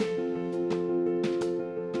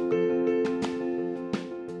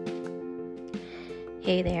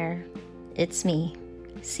Hey there, it's me,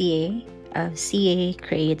 CA of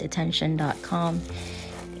CACreateattention.com,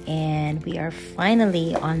 and we are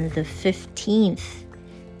finally on the 15th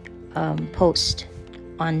post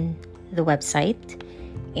on the website.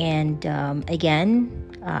 And again,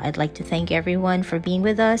 I'd like to thank everyone for being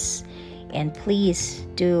with us, and please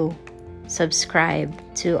do subscribe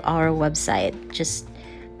to our website. Just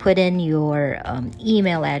put in your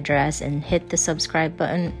email address and hit the subscribe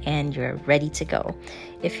button and you're ready to go.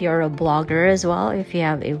 If you're a blogger as well, if you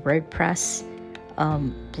have a WordPress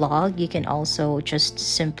blog, you can also just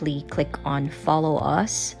simply click on follow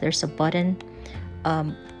us. There's a button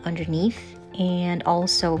underneath, and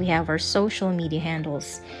also we have our social media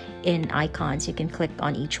handles in icons. You can click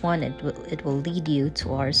on each one. It will lead you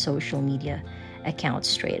to our social media account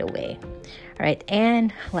straight away. All right,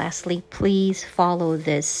 and lastly, please follow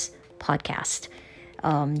this podcast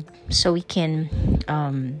so we can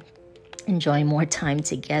enjoy more time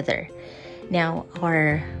together. Now,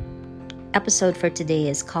 our episode for today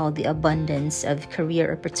is called The Abundance of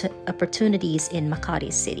Career Opportunities in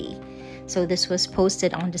Makati City. So this was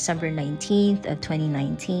posted on December 19th of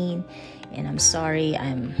 2019, and I'm sorry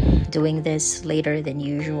I'm doing this later than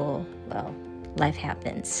usual. Well, life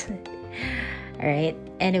happens. All right.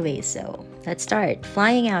 Anyway, so let's start.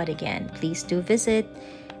 Flying out again. Please do visit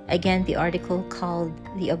again the article called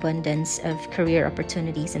The Abundance of Career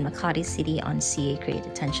Opportunities in Makati City on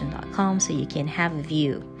CACreateattention.com, so you can have a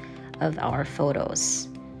view of our photos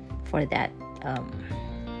for that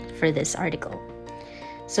for this article.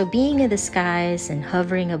 So being in the skies and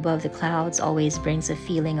hovering above the clouds always brings a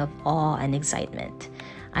feeling of awe and excitement.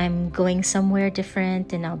 I'm going somewhere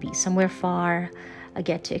different, and I'll be somewhere far. I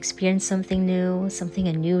get to experience something new, something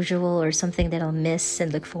unusual, or something that I'll miss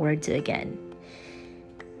and look forward to again.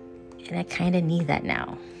 And I kind of need that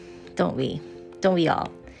now, don't we? Don't we all?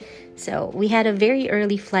 So we had a very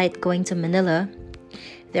early flight going to Manila.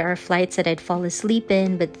 There are flights that I'd fall asleep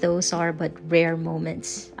in, but those are but rare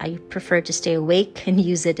moments. I prefer to stay awake and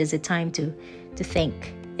use it as a time to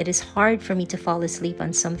think. It is hard for me to fall asleep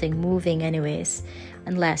on something moving anyways,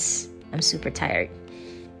 unless I'm super tired.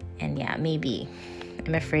 And yeah, maybe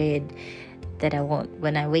I'm afraid that I won't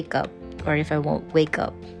when I wake up, or if I won't wake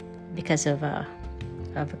up because of a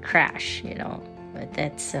crash, But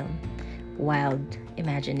that's wild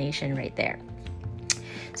imagination right there.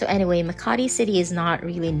 So anyway, Makati City is not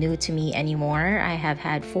really new to me anymore. I have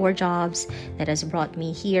had 4 jobs that has brought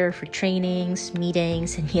me here for trainings,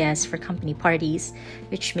 meetings, and yes, for company parties,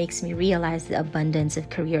 which makes me realize the abundance of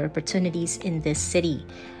career opportunities in this city.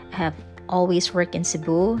 I have always worked in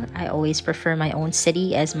Cebu. I always prefer my own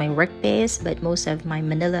city as my work base, but most of my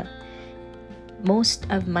Manila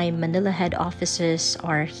head offices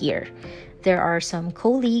are here. There are some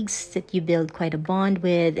colleagues that you build quite a bond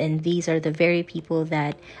with, and these are the very people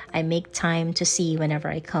that I make time to see whenever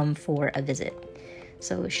I come for a visit.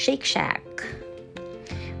 So Shake Shack.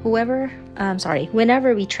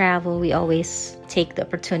 Whenever we travel, we always take the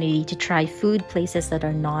opportunity to try food places that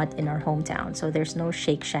are not in our hometown. So there's no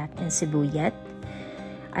Shake Shack in Cebu yet.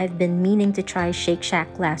 I've been meaning to try Shake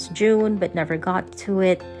Shack last June, but never got to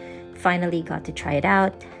it. Finally got to try it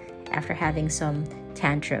out after having some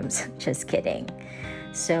tantrums. Just kidding.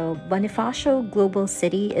 So Bonifacio Global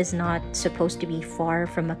City is not supposed to be far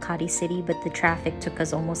from Makati City, but the traffic took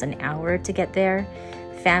us almost an hour to get there.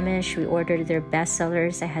 Famished, we ordered their best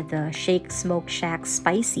sellers. I had the Shake Smoke Shack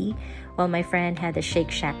Spicy, while my friend had the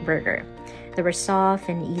Shake Shack Burger. They were soft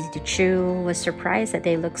and easy to chew. Was surprised that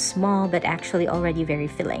they looked small, but actually already very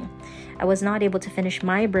filling. I was not able to finish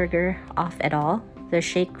my burger off at all. The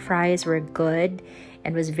shake fries were good,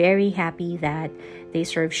 and was very happy that they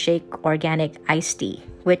serve Shake Organic Iced Tea,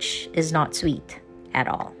 which is not sweet at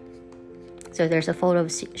all. So there's a photo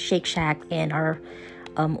of Shake Shack in our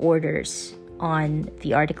orders on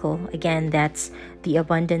the article. Again, that's The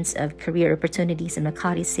Abundance of Career Opportunities in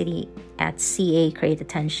Makati City at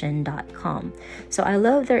CACreateattention.com. So I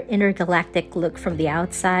love their intergalactic look from the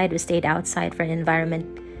outside. We stayed outside for an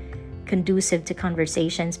environment conducive to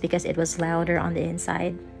conversations because it was louder on the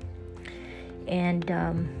inside. And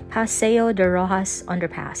Paseo de Rojas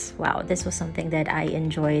Underpass. Wow, this was something that I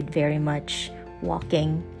enjoyed very much,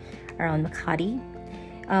 walking around Makati.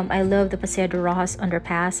 I love the Paseo de Rojas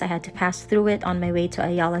Underpass. I had to pass through it on my way to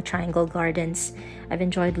Ayala Triangle Gardens. I've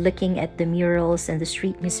enjoyed looking at the murals and the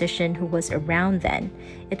street musician who was around then.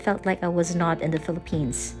 It felt like I was not in the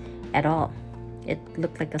Philippines at all. It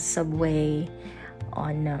looked like a subway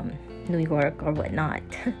on New York or whatnot.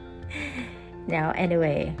 Now,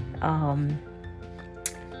 anyway,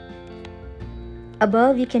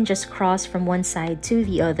 Above, you can just cross from one side to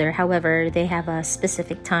the other. However, they have a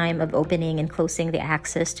specific time of opening and closing the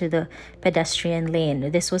access to the pedestrian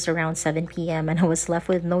lane. This was around 7 p.m. and I was left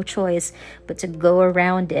with no choice but to go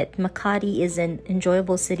around it. Makati is an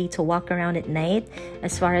enjoyable city to walk around at night.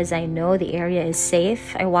 As far as I know, the area is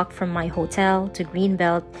safe. I walked from my hotel to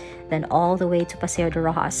Greenbelt, then all the way to Paseo de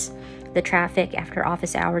Rojas. The traffic after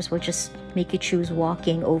office hours will just make you choose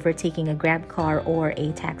walking over taking a Grab car or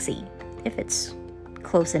a taxi, if it's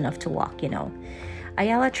close enough to walk,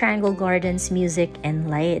 Ayala Triangle Gardens Music and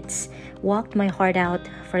Lights. Walked my heart out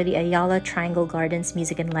for the Ayala Triangle Gardens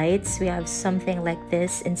Music and Lights. We have something like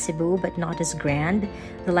this in Cebu, but not as grand.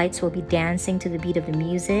 The lights will be dancing to the beat of the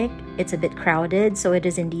music. It's a bit crowded, so it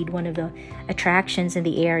is indeed one of the attractions in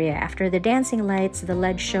the area. After the dancing lights, the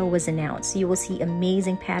LED show was announced. You will see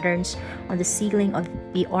amazing patterns on the ceiling of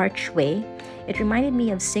the archway. It reminded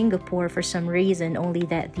me of Singapore for some reason, only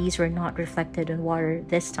that these were not reflected in water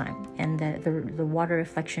this time. And the water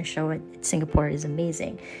reflection show at Singapore is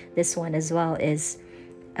amazing. This one as well is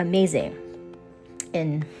amazing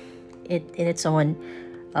in its own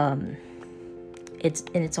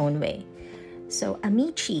way. So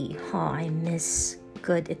Amici, I miss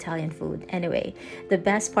good Italian food. Anyway, the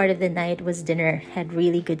best part of the night was dinner. Had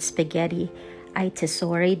really good spaghetti ai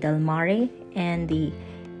tesori del mare, and the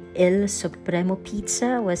Il Supremo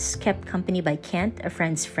Pizza was kept company by Kent, a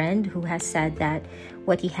friend's friend, who has said that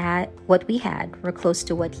what we had were close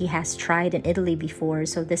to what he has tried in Italy before.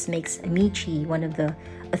 So this makes Amici one of the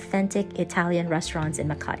authentic Italian restaurants in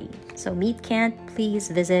Makati. So meet Kent. Please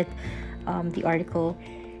visit the article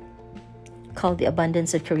called The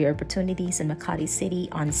Abundance of Career Opportunities in Makati City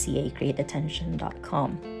on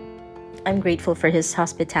cacreateattention.com. I'm grateful for his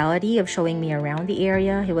hospitality of showing me around the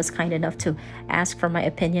area. He was kind enough to ask for my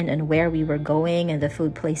opinion on where we were going and the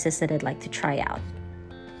food places that I'd like to try out.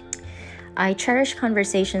 I cherish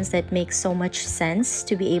conversations that make so much sense,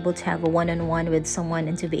 to be able to have a one-on-one with someone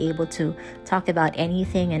and to be able to talk about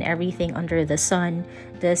anything and everything under the sun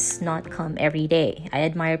does not come every day. I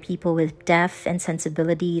admire people with depth and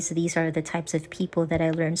sensibilities. These are the types of people that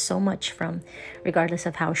I learn so much from, regardless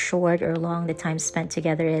of how short or long the time spent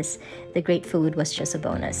together is. The great food was just a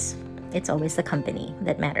bonus. It's always the company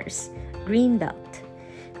that matters. Greenbelt.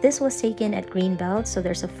 This was taken at Greenbelt, so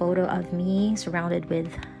there's a photo of me surrounded with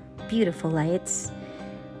beautiful lights.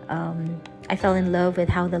 I fell in love with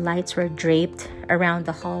how the lights were draped around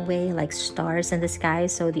the hallway like stars in the sky,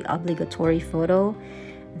 so the obligatory photo.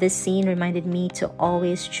 This scene reminded me to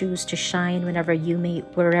always choose to shine wherever you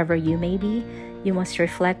may be. You must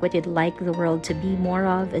reflect what you'd like the world to be more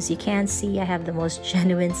of. As you can see, I have the most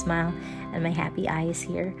genuine smile and my happy eyes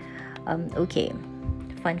here. Okay,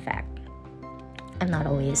 fun fact. I'm not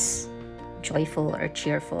always joyful or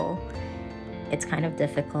cheerful. It's kind of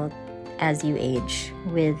difficult as you age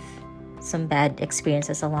with some bad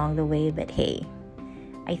experiences along the way, but hey,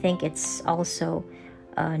 I think it's also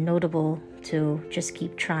notable to just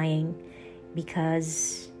keep trying,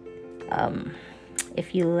 because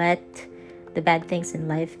if you let the bad things in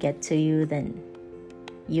life get to you, then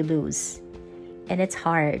you lose. And it's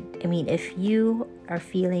hard. I mean, if you are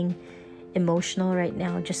feeling emotional right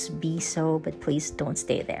now, just be so, but please don't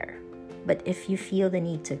stay there. But if you feel the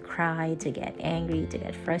need to cry, to get angry, to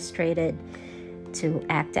get frustrated, to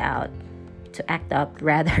act up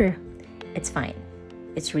rather, it's fine.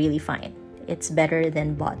 It's really fine. It's better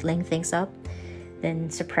than bottling things up,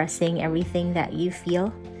 than suppressing everything that you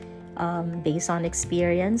feel based on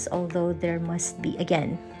experience. Although there must be,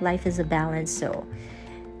 again, life is a balance. So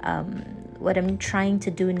what I'm trying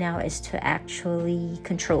to do now is to actually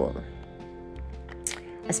control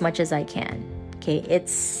as much as I can. Okay,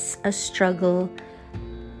 it's a struggle.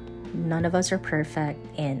 None of us are perfect,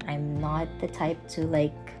 and I'm not the type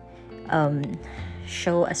to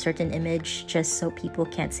show a certain image just so people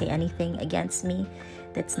can't say anything against me.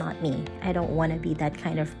 That's not me. I don't want to be that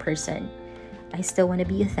kind of person. I still want to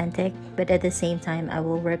be authentic, but at the same time, I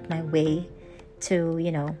will work my way to,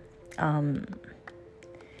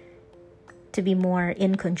 to be more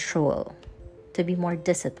in control, to be more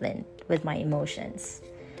disciplined with my emotions.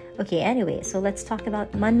 Okay, anyway, so let's talk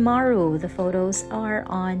about Manmaru. The photos are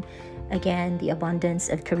on, again, the abundance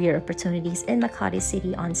of career opportunities in Makati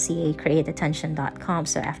City on cacreateattention.com.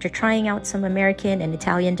 So after trying out some American and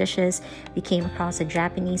Italian dishes, we came across a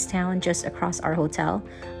Japanese town just across our hotel.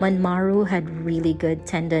 Manmaru had really good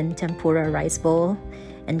tendon tempura rice bowl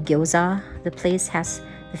and gyoza. The place has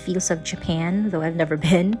the feels of Japan, though I've never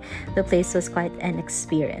been. The place was quite an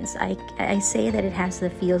experience. I say that it has the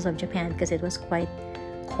feels of Japan because it was quite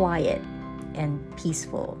quiet and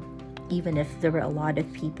peaceful, even if there were a lot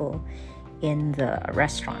of people in the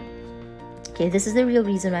restaurant. Okay, this is the real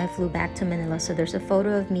reason why I flew back to Manila. So there's a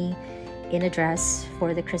photo of me in a dress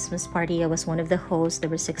for the Christmas party. I was one of the hosts. There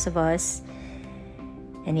were 6 of us.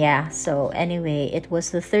 And yeah, so anyway, it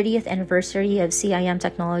was the 30th anniversary of CIM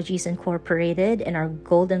Technologies Incorporated and our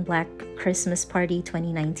Gold and Black Christmas Party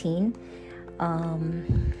 2019.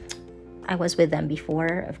 I was with them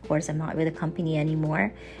before. Of course, I'm not with the company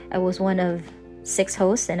anymore. I was one of 6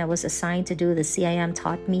 hosts, and I was assigned to do the CIM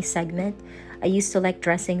Taught Me segment. I used to like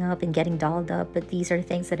dressing up and getting dolled up, but these are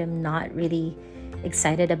things that I'm not really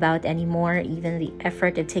excited about anymore. Even the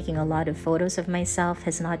effort of taking a lot of photos of myself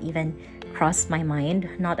has not even crossed my mind.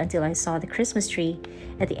 Not until I saw the Christmas tree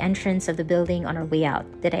at the entrance of the building on our way out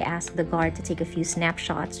did I ask the guard to take a few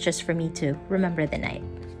snapshots just for me to remember the night.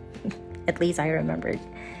 At least I remembered.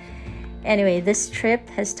 Anyway, this trip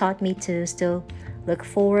has taught me to still look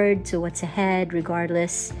forward to what's ahead,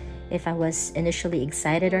 regardless if I was initially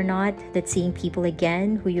excited or not, that seeing people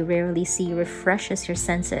again who you rarely see refreshes your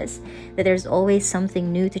senses, that there's always something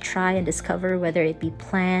new to try and discover, whether it be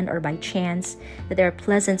planned or by chance, that there are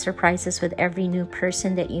pleasant surprises with every new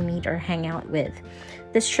person that you meet or hang out with.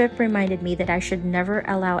 This trip reminded me that I should never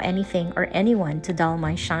allow anything or anyone to dull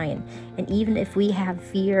my shine. And even if we have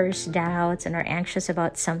fears, doubts, and are anxious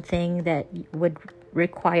about something that would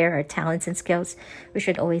require our talents and skills, we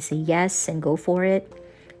should always say yes and go for it.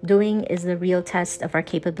 Doing is the real test of our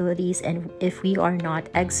capabilities, and if we are not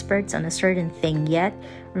experts on a certain thing yet,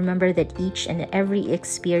 remember that each and every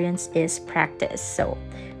experience is practice. So,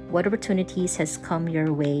 what opportunities has come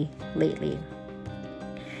your way lately?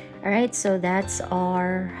 All right, so that's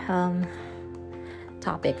our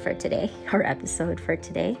topic for today, our episode for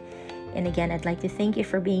today. And again, I'd like to thank you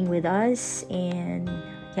for being with us, and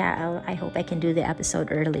yeah, I hope I can do the episode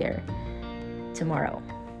earlier tomorrow.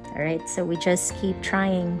 All right, so we just keep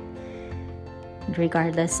trying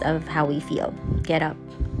regardless of how we feel. Get up.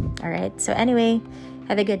 All right, so anyway,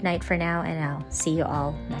 have a good night for now, and I'll see you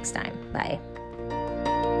all next time. Bye.